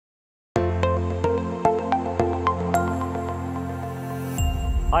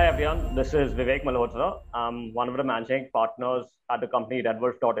Hi everyone, this is Vivek Malhotra. I'm one of the managing partners at the company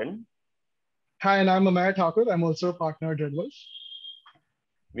Redwolf.in. Hi, and I'm Ameya Thakur. I'm also a partner at Redwolf.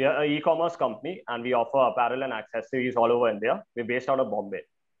 We are an e-commerce company and we offer apparel and accessories all over India. We're based out of Bombay.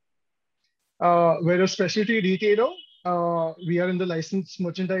 We're a specialty retailer. We are in the licensed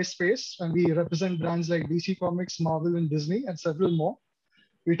merchandise space, and we represent brands like DC Comics, Marvel, and Disney, and several more.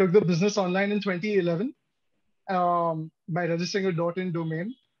 We took the business online in 2011 by registering a .in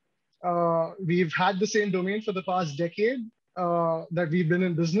domain. We've had the same domain for the past decade that we've been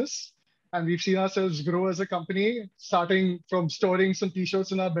in business, and we've seen ourselves grow as a company, starting from storing some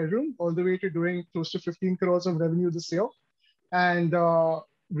t-shirts in our bedroom all the way to doing close to 15 crores of revenue this year. And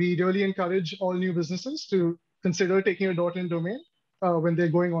we really encourage all new businesses to consider taking a .in domain when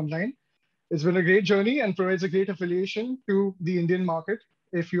they're going online. It's been a great journey and provides a great affiliation to the Indian market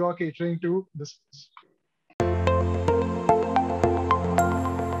if you are catering to this.